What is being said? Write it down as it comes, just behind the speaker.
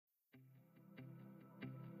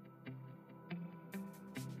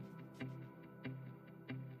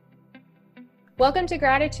Welcome to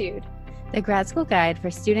Gratitude, the grad school guide for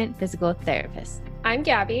student physical therapists. I'm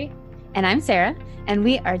Gabby. And I'm Sarah, and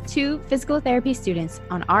we are two physical therapy students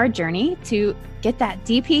on our journey to get that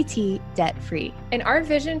DPT debt-free. And our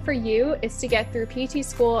vision for you is to get through PT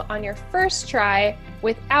school on your first try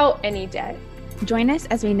without any debt. Join us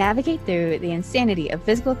as we navigate through the insanity of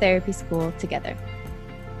physical therapy school together.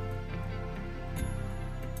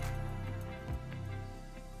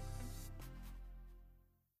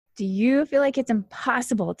 Do you feel like it's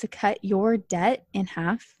impossible to cut your debt in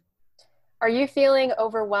half? Are you feeling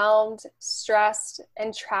overwhelmed, stressed,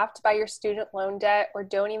 and trapped by your student loan debt or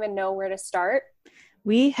don't even know where to start?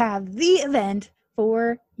 We have the event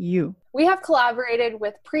for you. We have collaborated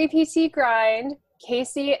with Pre-PT Grind,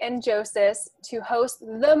 Casey and Joseph to host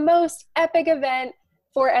the most epic event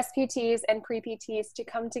for SPTs and pre-PTs to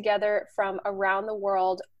come together from around the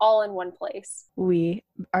world all in one place. We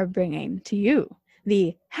are bringing to you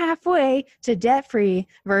the Halfway to Debt-Free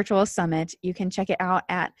Virtual Summit. You can check it out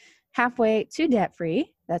at Halfway to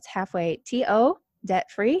Debt-Free. That's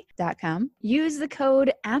halfway.to.debtfree.com. Use the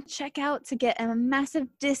code at checkout to get a massive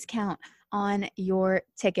discount on your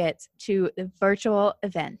tickets to the virtual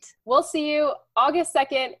event. We'll see you August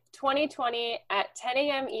 2nd, 2020 at 10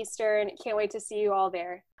 a.m. Eastern. Can't wait to see you all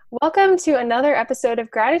there. Welcome to another episode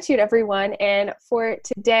of Gratitude, everyone. And for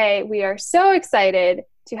today, we are so excited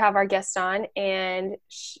to have our guest on, and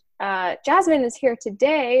Jasmine is here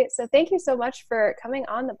today. So thank you so much for coming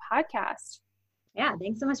on the podcast. Yeah,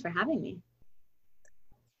 thanks so much for having me.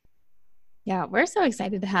 Yeah, we're so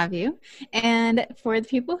excited to have you. And for the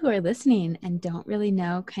people who are listening and don't really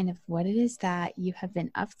know kind of what it is that you have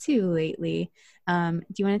been up to lately, do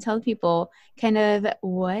you want to tell the people kind of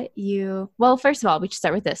well, first of all, we should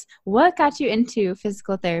start with this. What got you into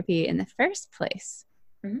physical therapy in the first place?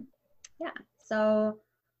 Mm-hmm. Yeah, so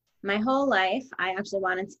my whole life, I actually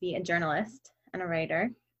wanted to be a journalist and a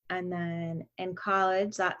writer. And then in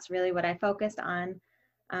college, that's really what I focused on.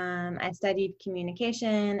 I studied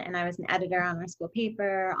communication and I was an editor on our school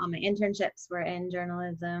paper. All my internships were in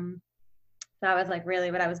journalism. That was like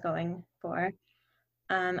really what I was going for.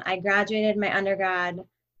 I graduated my undergrad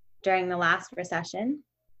during the last recession,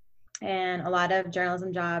 and a lot of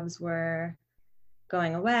journalism jobs were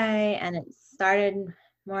going away, and it started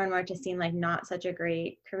more and more to seem like not such a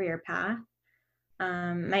great career path.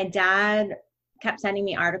 My dad kept sending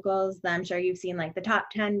me articles that I'm sure you've seen, like the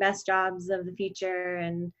top 10 best jobs of the future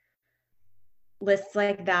and lists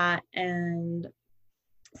like that. And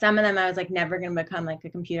some of them I was like never going to become like a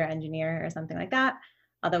computer engineer or something like that.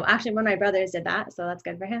 Although actually one of my brothers did that, so that's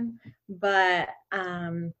good for him. But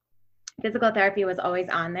physical therapy was always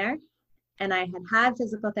on there. And I had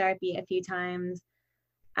physical therapy a few times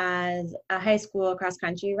as a high school cross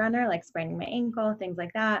country runner, like spraining my ankle, things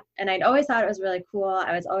like that. And I'd always thought it was really cool.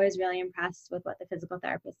 I was always really impressed with what the physical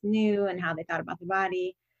therapists knew and how they thought about the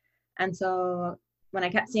body. And so when I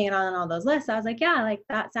kept seeing it on all those lists, I was like, yeah, like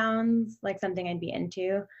that sounds like something I'd be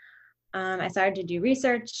into. I started to do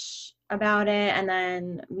research about it. And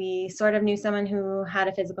then we sort of knew someone who had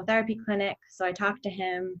a physical therapy clinic. So I talked to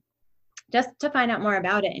him just to find out more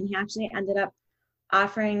about it. And he actually ended up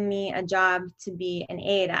offering me a job to be an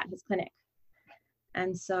aide at his clinic.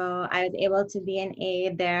 And so I was able to be an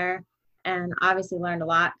aide there and obviously learned a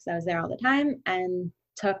lot because I was there all the time, and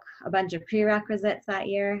took a bunch of prerequisites that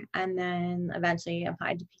year, and then eventually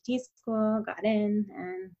applied to PT school, got in,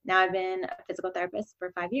 and now I've been a physical therapist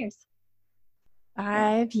for 5 years.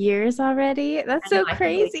 5 years already? That's so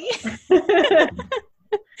crazy.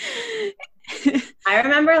 I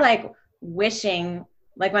remember like wishing,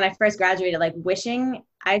 like when I first graduated, like wishing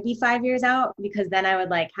I'd be 5 years out, because then I would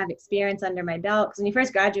like have experience under my belt. Because when you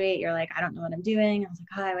first graduate, you're like, I don't know what I'm doing. I was like,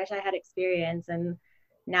 oh, I wish I had experience. And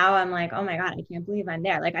now I'm like, oh my God, I can't believe I'm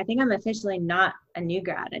there. Like, I think I'm officially not a new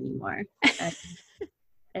grad anymore.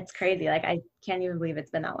 It's crazy. Like, I can't even believe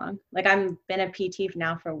it's been that long. Like, I've been a PT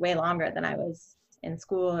now for way longer than I was in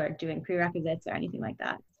school or doing prerequisites or anything like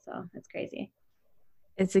that. So it's crazy.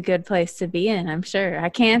 It's a good place to be in, I'm sure. I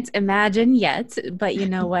can't imagine yet, but you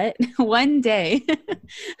know what? One day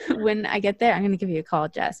when I get there, I'm going to give you a call,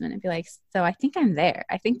 Jasmine, and be like, so I think I'm there.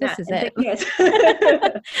 I think this is it.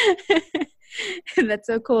 That's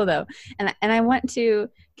so cool though. And I want to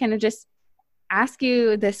kind of just ask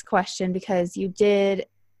you this question, because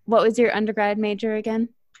what was your undergrad major again?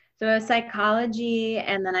 So it was psychology,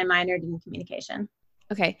 and then I minored in communication.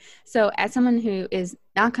 Okay. So as someone who is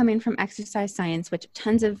not coming from exercise science, which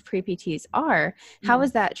tons of pre-PTs are, how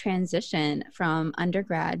was that transition from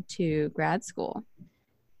undergrad to grad school?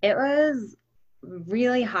 It was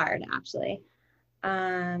really hard, actually.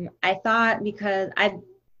 I thought, because I've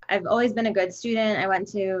always been a good student. I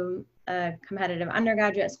went to a competitive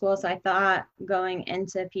undergraduate school. So I thought going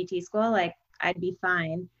into PT school, like I'd be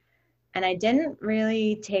fine. And I didn't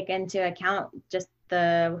really take into account just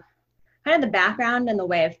the kind of the background and the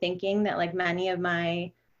way of thinking that like many of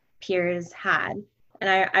my peers had. And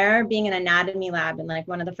I remember being in an anatomy lab in like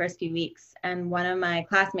one of the first few weeks, and one of my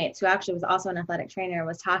classmates, who actually was also an athletic trainer,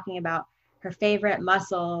 was talking about her favorite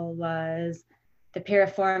muscle was the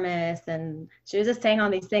piriformis, and she was just saying all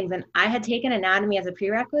these things. And I had taken anatomy as a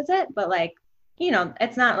prerequisite, but like, you know,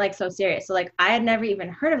 it's not like so serious. So like I had never even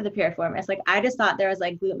heard of the piriformis. Like I just thought there was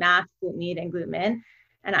like glute max, glute med, and glute min.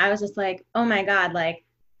 And I was just like, oh my God, like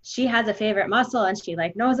she has a favorite muscle and she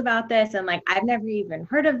like knows about this. And like, I've never even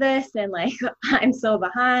heard of this. And like, I'm so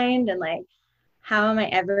behind. And like, how am I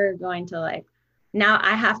ever going to like, now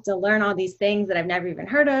I have to learn all these things that I've never even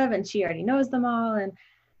heard of. And she already knows them all. And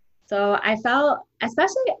so I felt,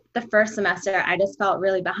 especially the first semester, I just felt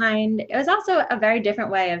really behind. It was also a very different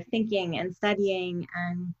way of thinking and studying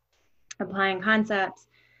and applying concepts.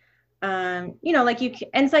 You know, like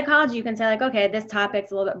in psychology, you can say like, okay, this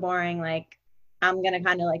topic's a little bit boring. Like I'm going to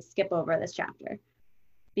kind of like skip over this chapter.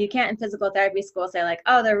 But you can't in physical therapy school say like,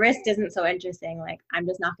 oh, the wrist isn't so interesting. Like I'm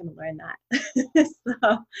just not going to learn that.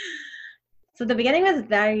 So the beginning was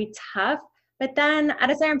very tough. But then at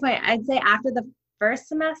a certain point, I'd say after the first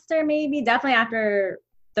semester, maybe definitely after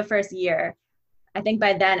the first year, I think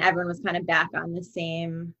by then everyone was kind of back on the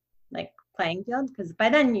same like playing field, because by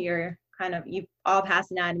then you've all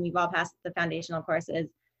passed anatomy, you've all passed the foundational courses,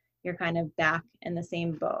 you're kind of back in the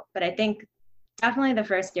same boat. But I think definitely the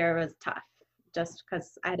first year was tough just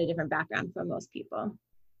because I had a different background from most people.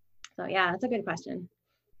 So yeah, that's a good question.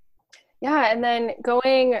 Yeah, and then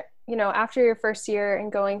going, you know, after your first year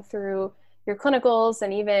and going through your clinicals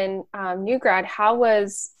and even new grad, how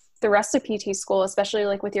was the rest of PT school, especially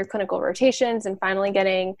like with your clinical rotations and finally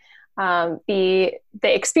getting the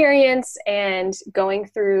experience and going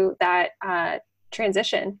through that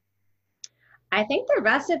transition? I think the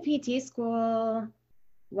rest of PT school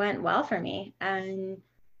went well for me. And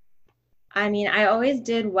I mean, I always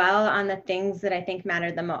did well on the things that I think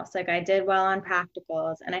mattered the most. Like I did well on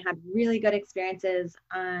practicals, and I had really good experiences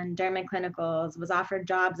during my clinicals, was offered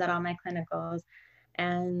jobs at all my clinicals.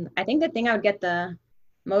 And I think the thing I would get the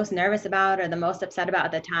most nervous about or the most upset about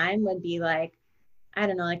at the time would be like, I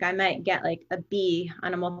don't know, like I might get like a B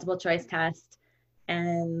on a multiple choice test,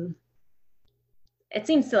 and it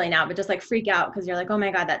seems silly now, but just like freak out because you're like, oh my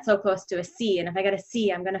God, that's so close to a C. And if I get a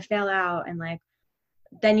C, I'm going to fail out. And like,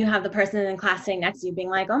 then you have the person in class sitting next to you being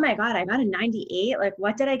like, oh my God, I got a 98. Like,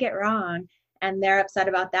 what did I get wrong? And they're upset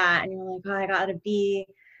about that. And you're like, oh, I got a B.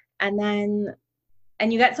 And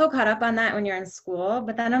you get so caught up on that when you're in school.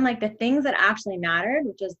 But then I'm like, the things that actually mattered,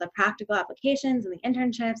 which is the practical applications and the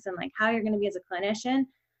internships and like how you're going to be as a clinician,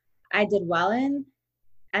 I did well in.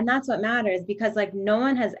 And that's what matters, because like no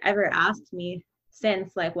one has ever asked me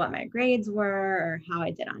since like what my grades were or how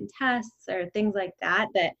I did on tests or things like that,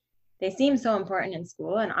 that they seem so important in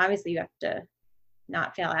school. And obviously you have to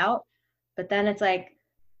not fail out. But then it's like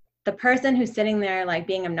the person who's sitting there like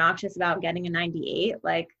being obnoxious about getting a 98,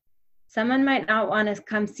 like someone might not want to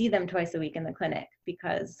come see them twice a week in the clinic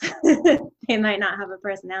because they might not have a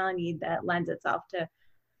personality that lends itself to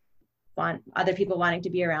want other people wanting to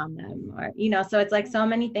be around them, or, you know, so it's like so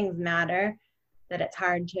many things matter that it's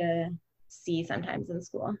hard to see sometimes in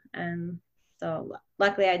school. And so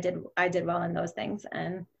luckily I did well in those things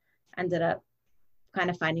and ended up kind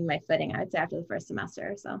of finding my footing, I would say, after the first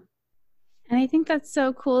semester or so. And I think that's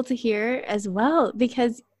so cool to hear as well,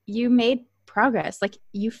 because you made progress. Like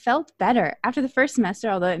you felt better after the first semester,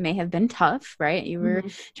 although it may have been tough, right? You were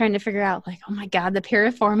trying to figure out like, oh my God, the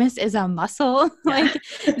piriformis is a muscle. Like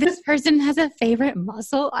this person has a favorite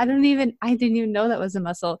muscle. I didn't even know that was a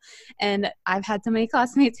muscle. And I've had so many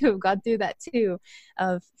classmates who have gone through that too,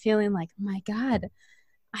 of feeling like, oh my God,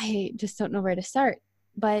 I just don't know where to start.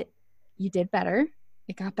 But you did better.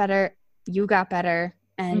 It got better. You got better.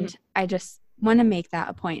 And I just want to make that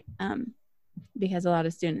a point. Because a lot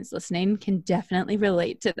of students listening can definitely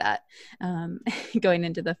relate to that going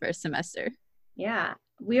into the first semester. Yeah.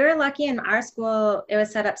 We were lucky in our school. It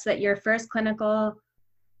was set up so that your first clinical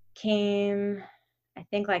came, I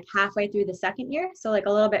think, like halfway through the second year. So like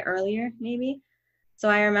a little bit earlier, maybe. So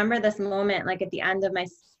I remember this moment, like at the end of my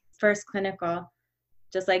first clinical,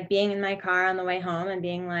 just like being in my car on the way home and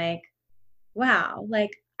being like, wow,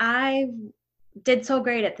 like I did so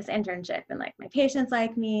great at this internship, and like my patients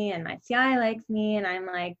like me and my CI likes me, and I'm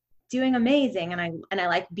like doing amazing, and I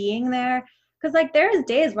like being there, because like there's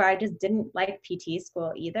days where I just didn't like PT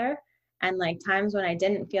school either, and like times when I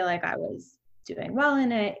didn't feel like I was doing well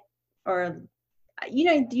in it, or you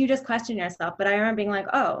know, you just question yourself. But I remember being like,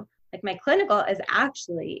 oh, like my clinical is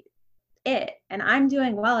actually it, and I'm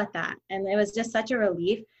doing well at that. And it was just such a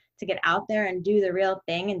relief to get out there and do the real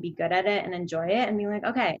thing and be good at it and enjoy it and be like,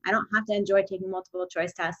 okay, I don't have to enjoy taking multiple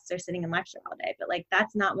choice tests or sitting in lecture all day, but like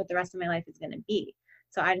that's not what the rest of my life is going to be.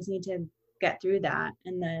 So I just need to get through that,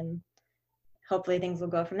 and then hopefully things will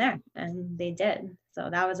go from there. And they did. So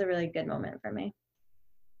that was a really good moment for me.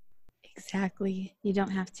 Exactly. You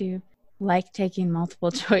don't have to like taking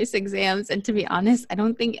multiple choice exams. And to be honest, I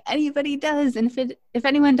don't think anybody does. And if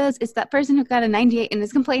anyone does, it's that person who got a 98 and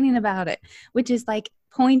is complaining about it, which is like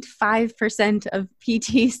 0.5% of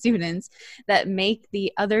PT students that make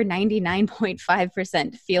the other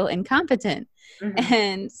 99.5% feel incompetent. Mm-hmm.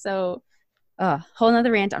 And so, whole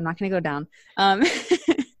nother rant. I'm not going to go down.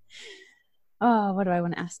 Oh, what do I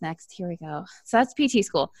want to ask next? Here we go. So that's PT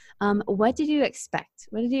school. What did you expect?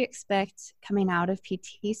 What did you expect coming out of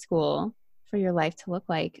PT school for your life to look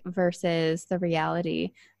like versus the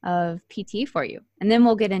reality of PT for you? And then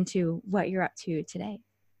we'll get into what you're up to today.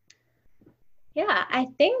 Yeah, I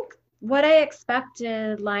think what I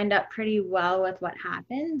expected lined up pretty well with what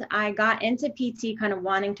happened. I got into PT kind of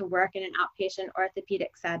wanting to work in an outpatient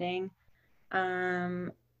orthopedic setting.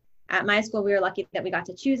 At my school, we were lucky that we got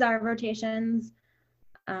to choose our rotations,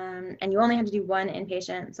 and you only had to do one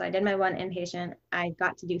inpatient. So I did my one inpatient. I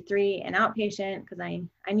got to do 3 in outpatient because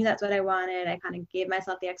I knew that's what I wanted. I kind of gave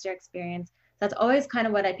myself the extra experience. That's always kind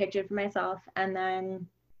of what I pictured for myself. And then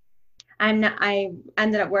I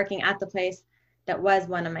ended up working at the place that was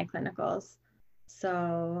one of my clinicals.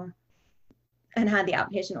 So, and had the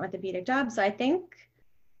outpatient orthopedic job. So I think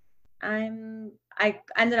I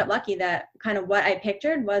ended up lucky that kind of what I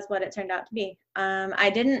pictured was what it turned out to be. I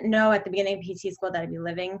didn't know at the beginning of PT school that I'd be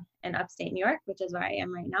living in upstate New York, which is where I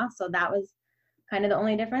am right now. So that was kind of the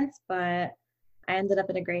only difference, but I ended up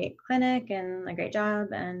at a great clinic and a great job.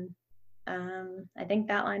 And I think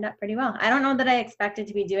that lined up pretty well. I don't know that I expected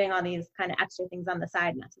to be doing all these kind of extra things on the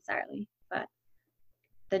side necessarily, but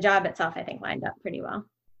the job itself, I think, lined up pretty well.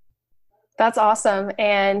 That's awesome.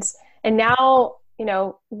 And now,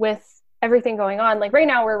 with everything going on, like right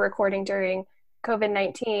now we're recording during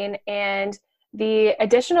COVID-19, and the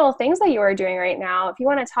additional things that you are doing right now, if you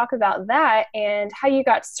want to talk about that and how you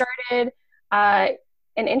got started and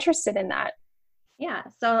interested in that. Yeah.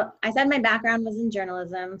 So I said my background was in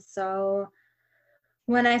journalism. So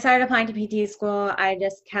when I started applying to PT school, I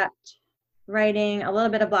just kept writing a little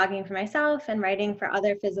bit of blogging for myself and writing for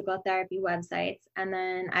other physical therapy websites. And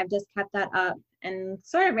then I've just kept that up and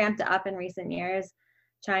sort of ramped it up in recent years.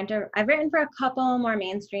 I've written for a couple more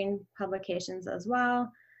mainstream publications as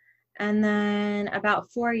well. And then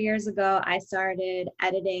about 4 years ago, I started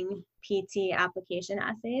editing PT application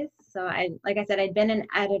essays. So like I said, I'd been an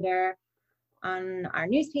editor on our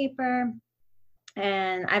newspaper,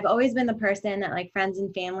 and I've always been the person that like friends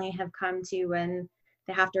and family have come to when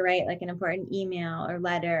they have to write like an important email or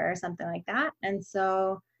letter or something like that. And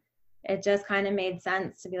so it just kind of made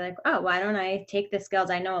sense to be like, oh, why don't I take the skills?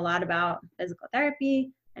 I know a lot about physical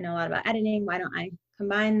therapy. I know a lot about editing. Why don't I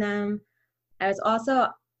combine them? I was also,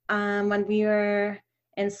 when we were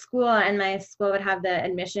in school and my school would have the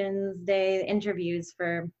admissions day interviews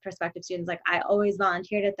for prospective students, like I always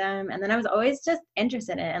volunteered at them. And then I was always just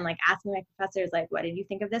interested in it and like asking my professors, like, what did you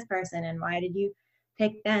think of this person? And why did you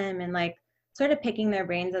pick them? And like sort of picking their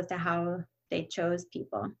brains as to how they chose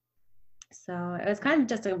people. So it was kind of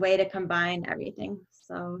just a way to combine everything.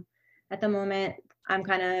 So at the moment, I'm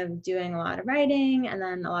kind of doing a lot of writing and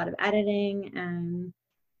then a lot of editing. And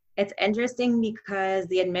it's interesting because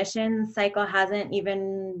the admissions cycle hasn't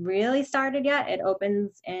even really started yet. It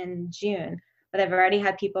opens in June, but I've already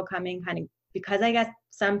had people coming kind of, because I guess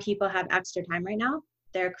some people have extra time right now,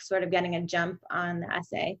 they're sort of getting a jump on the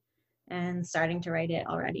essay and starting to write it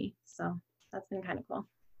already. So that's been kind of cool.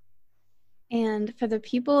 And for the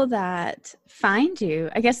people that find you,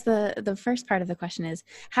 I guess the first part of the question is,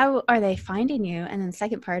 how are they finding you? And then the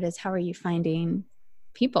second part is, how are you finding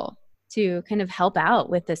people to kind of help out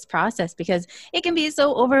with this process? Because it can be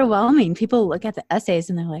so overwhelming. People look at the essays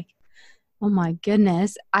and they're like, oh my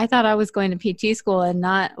goodness, I thought I was going to PT school and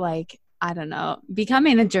not like, I don't know,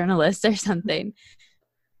 becoming a journalist or something.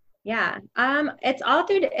 Yeah, it's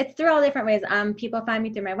through all different ways. People find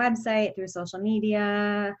me through my website, through social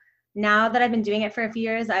media. Now that I've been doing it for a few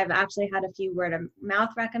years, I've actually had a few word of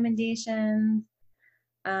mouth recommendations.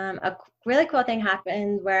 A really cool thing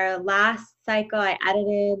happened where last cycle I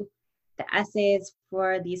edited the essays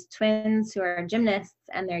for these twins who are gymnasts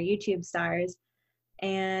and they're YouTube stars.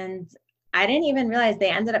 And I didn't even realize they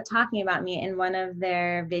ended up talking about me in one of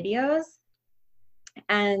their videos.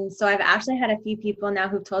 And so I've actually had a few people now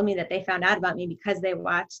who've told me that they found out about me because they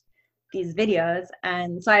watched these videos.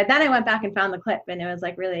 And so then I went back and found the clip, and it was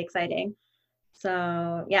like really exciting.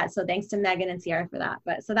 So yeah, so thanks to Megan and Sierra for that.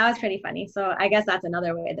 But so that was pretty funny. So I guess that's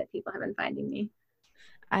another way that people have been finding me.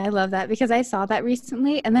 I love that because I saw that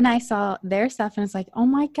recently and then I saw their stuff and it's like, oh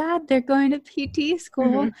my God, they're going to PT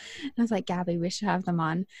school. And I was like, Gabby, we should have them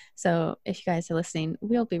on. So if you guys are listening,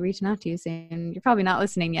 we'll be reaching out to you soon. You're probably not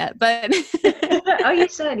listening yet, but oh, you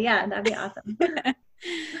should. Yeah, that'd be awesome.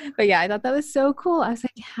 But yeah, I thought that was so cool. I was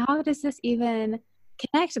like, how does this even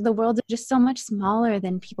connect? The world is just so much smaller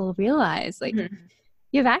than people realize. Like you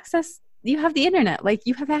have access, you have the internet, like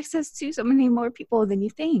you have access to so many more people than you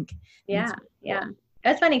think. Yeah. Yeah.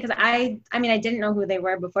 It's funny because I mean, I didn't know who they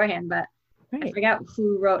were beforehand, but right. I forgot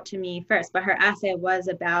who wrote to me first, but her essay was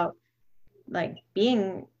about like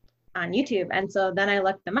being on YouTube. And so then I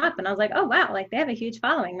looked them up and I was like, oh, wow, like they have a huge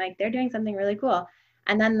following. Like they're doing something really cool.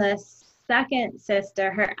 And then the second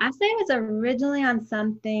sister, her essay was originally on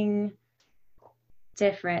something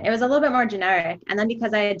different. It was a little bit more generic. And then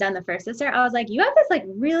because I had done the first sister, I was like, you have this like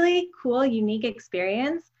really cool, unique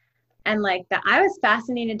experience. And like that I was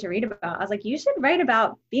fascinated to read about. I was like, you should write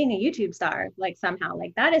about being a YouTube star, like somehow.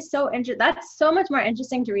 Like that is so interesting. That's so much more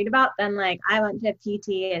interesting to read about than like I went to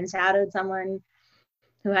PT and shadowed someone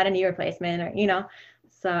who had a knee replacement or, you know.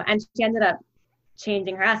 So, and she ended up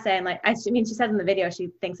changing her essay. And like, I mean, she says in the video, she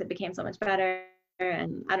thinks it became so much better.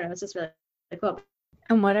 And I don't know, it's just really, really cool.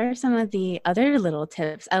 And what are some of the other little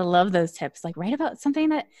tips? I love those tips. Like write about something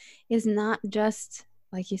that is not just,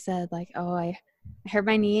 like you said, like, oh, I hurt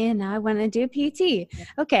my knee and now I want to do PT.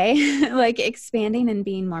 Okay. Like expanding and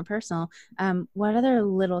being more personal. What other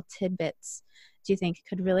little tidbits do you think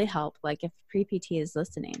could really help? Like if pre-PT is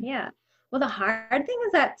listening? Yeah. Well, the hard thing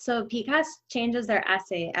is that, so PCAST changes their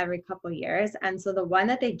essay every couple of years. And so the one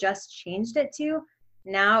that they just changed it to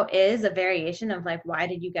now is a variation of like, why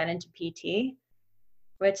did you get into PT?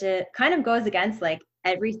 Which it kind of goes against like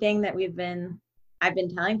everything that I've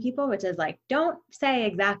been telling people, which is like, don't say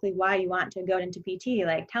exactly why you want to go into PT,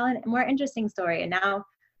 like tell a more interesting story. And now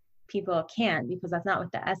people can, because that's not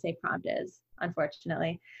what the essay prompt is,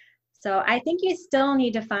 unfortunately. So I think you still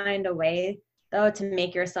need to find a way though to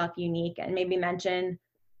make yourself unique and maybe mention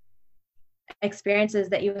experiences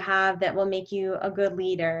that you have that will make you a good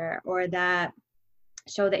leader or that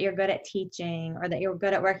show that you're good at teaching or that you're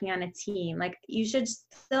good at working on a team. Like you should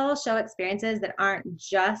still show experiences that aren't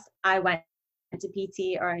just I went to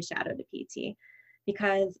PT or I shadowed a PT,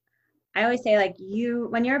 because I always say like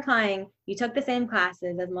when you're applying, you took the same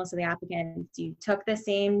classes as most of the applicants, you took the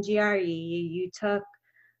same GRE,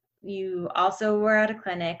 you also were at a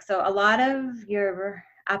clinic. So a lot of your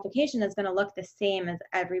application is going to look the same as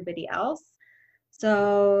everybody else.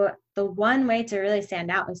 So the one way to really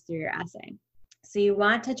stand out is through your essay. So you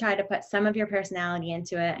want to try to put some of your personality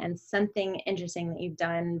into it and something interesting that you've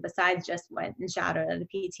done besides just went and shadowed at a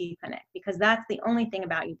PT clinic, because that's the only thing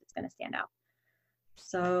about you that's going to stand out.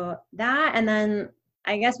 So that, and then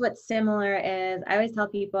I guess what's similar is I always tell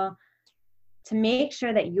people to make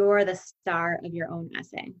sure that you're the star of your own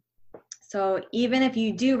essay. So even if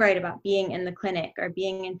you do write about being in the clinic or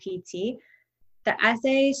being in PT, the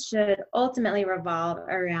essay should ultimately revolve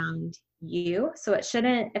around you. So it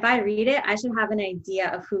shouldn't, if I read it, I should have an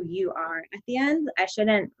idea of who you are at the end. I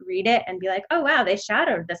shouldn't read it and be like, oh wow, they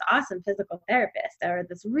shadowed this awesome physical therapist or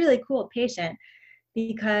this really cool patient.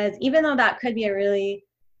 Because even though that could be a really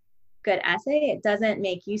good essay, it doesn't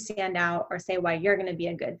make you stand out or say why you're going to be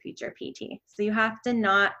a good future PT. So you have to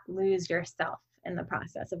not lose yourself in the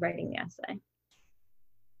process of writing the essay.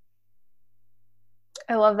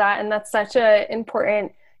 I love that. And that's such an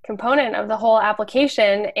important component of the whole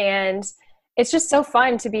application. And it's just so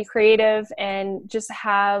fun to be creative and just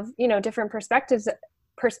have, different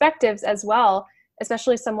perspectives as well,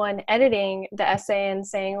 especially someone editing the essay and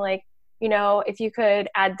saying like, if you could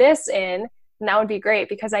add this in, then that would be great.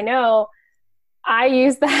 Because I know I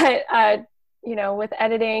use that, with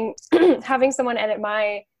editing, having someone edit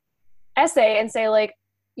my essay and say like,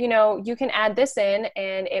 you can add this in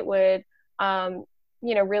and it would,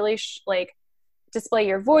 really display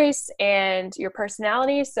your voice and your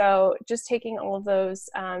personality. So just taking all of those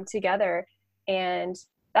together, and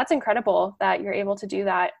that's incredible that you're able to do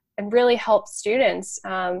that and really help students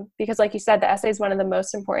because like you said, the essay is one of the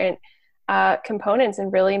most important components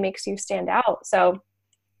and really makes you stand out. So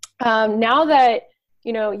now that,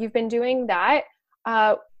 you've been doing that,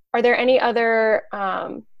 are there any other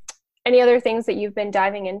things that you've been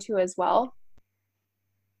diving into as well?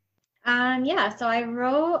 Yeah, so I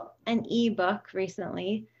wrote an ebook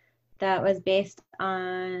recently that was based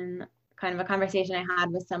on kind of a conversation I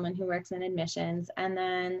had with someone who works in admissions. And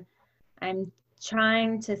then I'm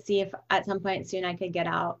trying to see if at some point soon I could get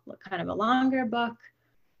out kind of a longer book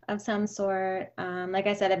of some sort. Like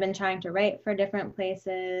I said, I've been trying to write for different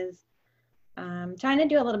places, trying to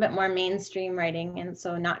do a little bit more mainstream writing, and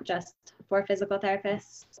so not just for physical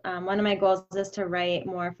therapists. One of my goals is to write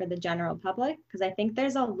more for the general public, because I think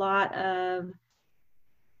there's a lot of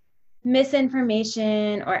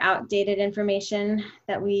misinformation or outdated information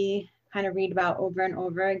that we kind of read about over and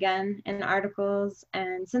over again in articles.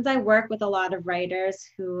 And since I work with a lot of writers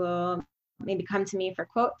who will maybe come to me for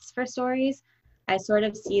quotes for stories, I sort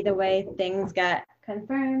of see the way things get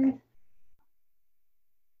confirmed.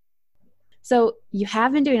 So you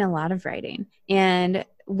have been doing a lot of writing. And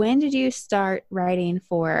when did you start writing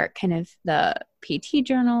for kind of the PT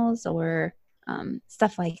journals or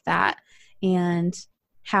stuff like that? And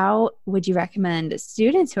how would you recommend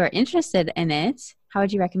students who are interested in it, how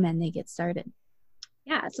would you recommend they get started?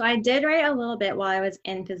 Yeah, so I did write a little bit while I was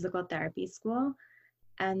in physical therapy school.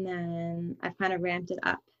 And then I've kind of ramped it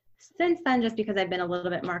up since then, just because I've been a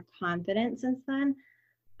little bit more confident since then.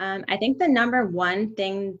 I think the number one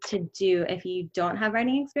thing to do if you don't have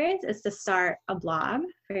writing experience is to start a blog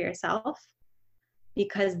for yourself,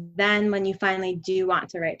 because then when you finally do want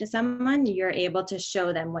to write to someone, you're able to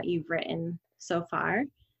show them what you've written so far,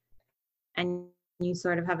 and you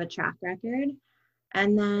sort of have a track record.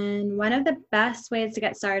 And then one of the best ways to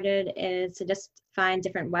get started is to just find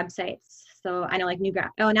different websites. So I know like New Grad,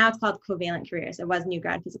 now it's called Covalent Careers. It was New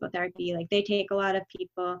Grad Physical Therapy. Like they take a lot of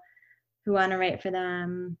people who want to write for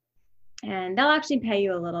them, and they'll actually pay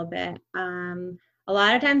you a little bit. A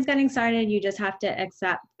lot of times getting started, you just have to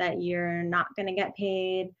accept that you're not going to get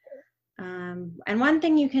paid. And one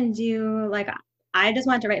thing you can do, like I just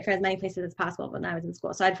wanted to write for as many places as possible when I was in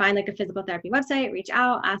school. So I'd find like a physical therapy website, reach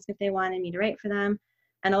out, ask if they wanted me to write for them.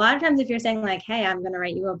 And a lot of times if you're saying like, hey, I'm going to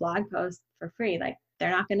write you a blog post for free, like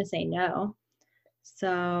they're not going to say no.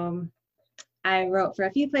 So I wrote for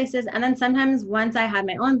a few places. And then sometimes once I had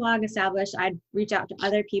my own blog established, I'd reach out to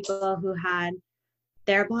other people who had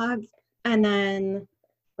their blogs. And then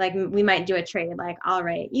like we might do a trade, like I'll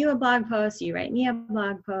write you a blog post, you write me a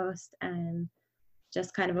blog post, and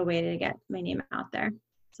just kind of a way to get my name out there.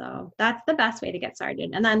 So that's the best way to get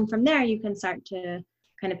started. And then from there, you can start to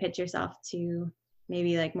kind of pitch yourself to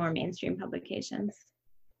maybe like more mainstream publications.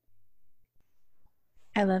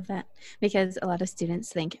 I love that, because a lot of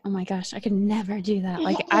students think, oh my gosh, I could never do that.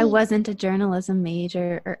 Like I wasn't a journalism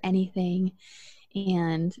major or anything.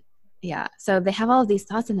 And yeah, so they have all of these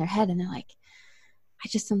thoughts in their head and they're like, I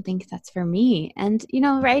just don't think that's for me. And, you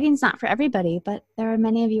know, writing's not for everybody, but there are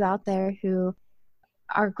many of you out there who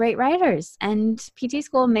are great writers, and PT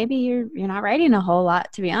school, maybe you're not writing a whole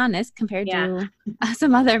lot, to be honest, compared to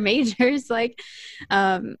some other majors. Like,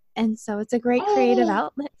 and so it's a great creative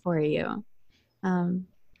outlet for you.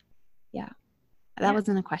 That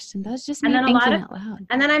wasn't a question. That was just me thinking out loud.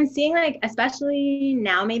 And then I'm seeing like, especially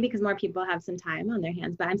now, maybe because more people have some time on their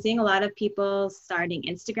hands, but I'm seeing a lot of people starting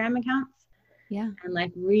Instagram accounts. Yeah. And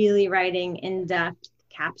like really writing in-depth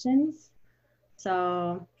captions.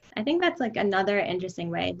 So I think that's like another interesting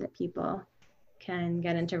way that people can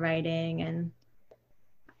get into writing. And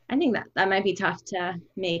I think that might be tough to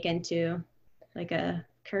make into like a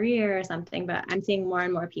career or something, but I'm seeing more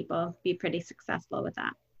and more people be pretty successful with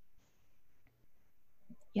that.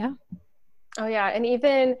 Yeah. Oh yeah. And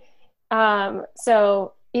even,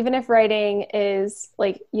 so even if writing is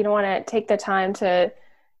like, you don't want to take the time to,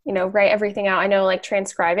 you know, write everything out. I know like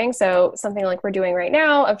transcribing. So something like we're doing right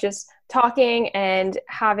now of just talking and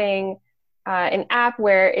having an app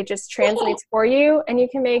where it just translates for you and you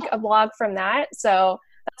can make a blog from that. So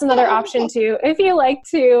that's another option too. If you like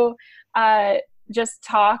to just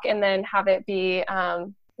talk and then have it be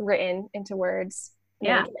written into words, you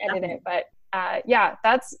know, you can edit it. But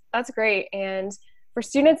that's great. And for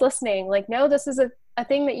students listening, like, no, this is a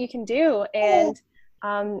thing that you can do and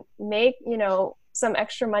make, you know, some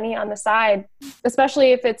extra money on the side,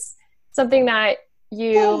 especially if it's something that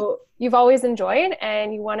you've always enjoyed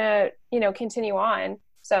and you want to, you know, continue on.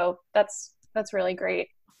 So that's really great.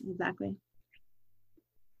 Exactly.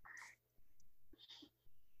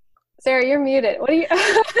 Sarah, you're muted. What are you?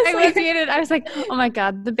 I was muted. I was like, oh my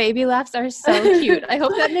God, the baby laughs are so cute. I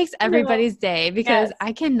hope that makes everybody's day, because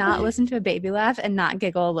I cannot listen to a baby laugh and not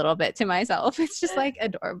giggle a little bit to myself. It's just like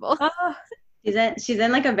adorable. She's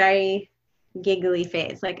in like a very giggly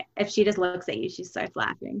face. Like if she just looks at you, she starts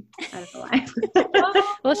laughing. I don't know why.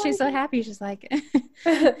 Well, she's so happy. She's like,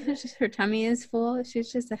 her tummy is full.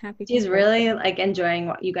 She's just a happy. She's really like enjoying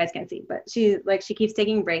what you guys can see, but she keeps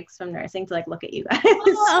taking breaks from nursing to like look at you guys.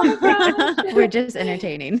 We're just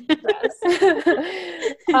entertaining.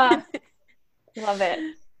 Love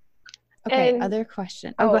it. Okay, And- other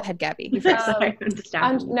question. Oh, go ahead, Gabby. You first. Sorry, I'm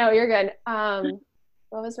distracted. no, you're good.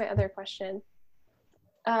 What was my other question?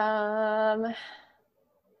 Did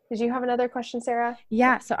you have another question, Sarah?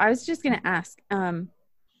 Yeah, so I was just going to ask,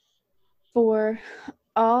 for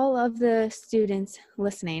all of the students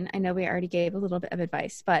listening, I know we already gave a little bit of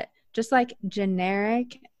advice, but just like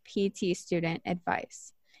generic PT student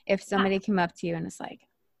advice, if somebody came up to you and it's like,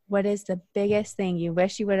 what is the biggest thing you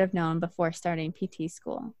wish you would have known before starting PT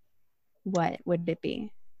school? What would it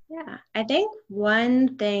be? Yeah, I think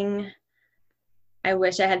one thing I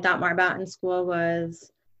wish I had thought more about in school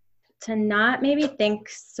was to not maybe think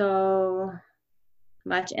so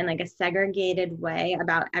much in like a segregated way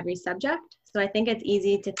about every subject. So I think it's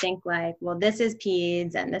easy to think like, well, this is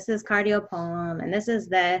peds and this is cardiopulm and this is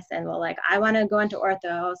this. And well, like I want to go into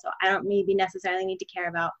ortho, so I don't maybe necessarily need to care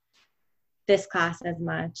about this class as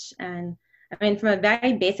much. And I mean, from a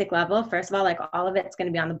very basic level, first of all, like all of it's going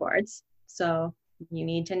to be on the boards. So you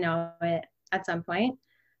need to know it at some point.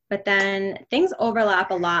 But then things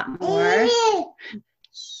overlap a lot more.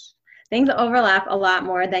 Things overlap a lot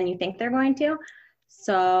more than you think they're going to.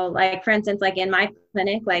 So like, for instance, like in my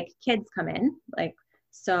clinic, like kids come in, like,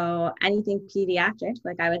 so anything pediatric,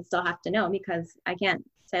 like I would still have to know because I can't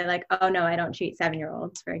say like, oh no, I don't treat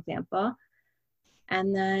 7-year-olds, for example.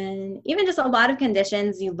 And then even just a lot of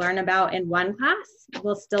conditions you learn about in one class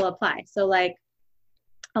will still apply. So like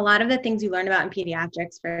a lot of the things you learn about in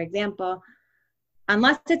pediatrics, for example,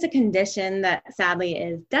 unless it's a condition that sadly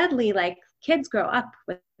is deadly, like kids grow up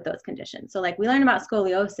with those conditions. So like we learn about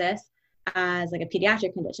scoliosis as like a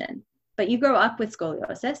pediatric condition, but you grow up with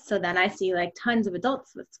scoliosis. So then I see like tons of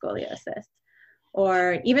adults with scoliosis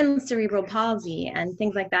or even cerebral palsy and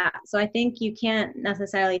things like that. So I think you can't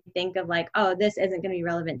necessarily think of like, oh, this isn't going to be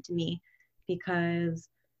relevant to me, because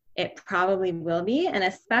it probably will be. And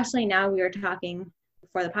especially now, we were talking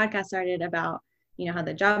before the podcast started about, you know, how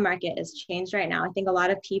the job market is changed right now. I think a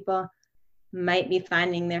lot of people might be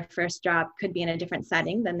finding their first job could be in a different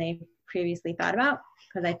setting than they previously thought about,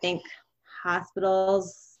 because I think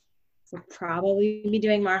hospitals will probably be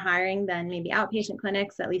doing more hiring than maybe outpatient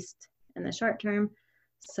clinics, at least in the short term.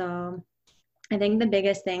 So I think the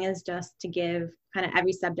biggest thing is just to give kind of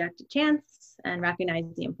every subject a chance and recognize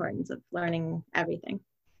the importance of learning everything.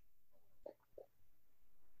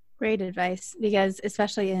 Great advice, because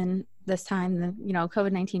especially in this time, the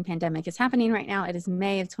COVID-19 pandemic is happening right now. It is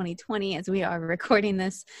May of 2020 as we are recording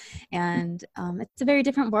this, and it's a very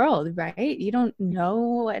different world, right? You don't know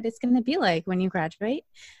what it's going to be like when you graduate,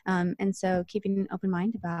 and so keeping an open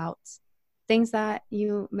mind about things that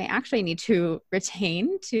you may actually need to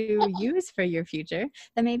retain to use for your future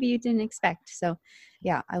that maybe you didn't expect. So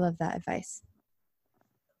yeah, I love that advice.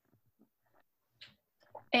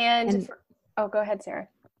 And go ahead, Sarah.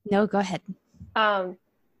 No, go ahead.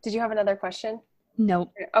 Did you have another question?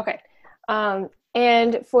 No. Okay.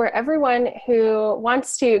 And for everyone who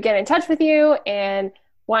wants to get in touch with you and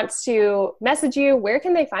wants to message you, where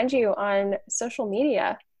can they find you on social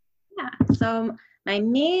media? Yeah. So my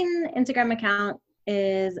main Instagram account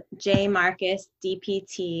is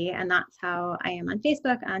jmarcusdpt, and that's how I am on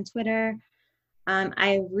Facebook, on Twitter.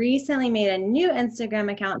 I recently made a new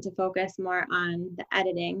Instagram account to focus more on the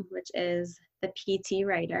editing, which is the PT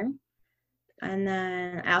Writer. And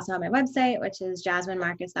then I also have my website, which is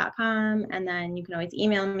jasminemarcus.com. And then you can always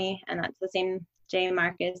email me, and that's the same,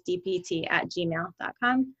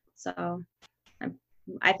 jmarcusdpt@gmail.com. So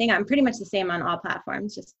I think I'm pretty much the same on all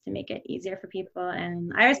platforms, just to make it easier for people.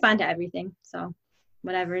 And I respond to everything, so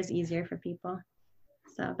whatever is easier for people.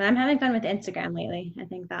 So, but I'm having fun with Instagram lately. I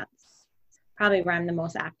think that's probably where I'm the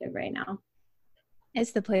most active right now.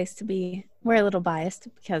 It's the place to be. We're a little biased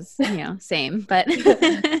because, same, but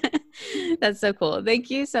that's so cool. Thank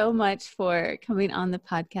you so much for coming on the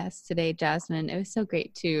podcast today, Jasmine. It was so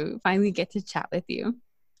great to finally get to chat with you.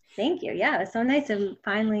 Thank you. Yeah, it was so nice to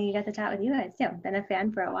finally get to chat with you guys too. Been a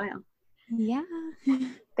fan for a while. Yeah.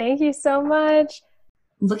 Thank you so much.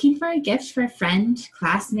 Looking for a gift for a friend,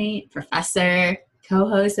 classmate, professor,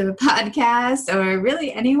 co-host of a podcast, or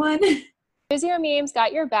really anyone? PhysioMemes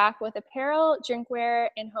got your back with apparel, drinkware,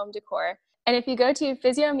 and home decor. And if you go to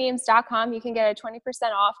physiomemes.com, you can get a 20%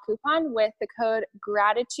 off coupon with the code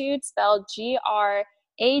GRATITUDE, spelled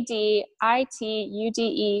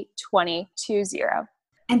GRADITUDE20.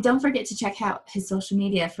 And don't forget to check out his social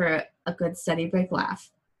media for a good study break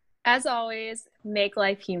laugh. As always, make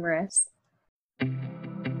life humorous.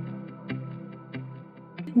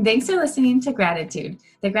 Thanks for listening to Gratitude,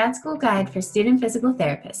 the grad school guide for student physical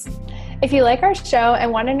therapists. If you like our show and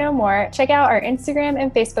want to know more, check out our Instagram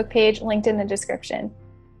and Facebook page linked in the description.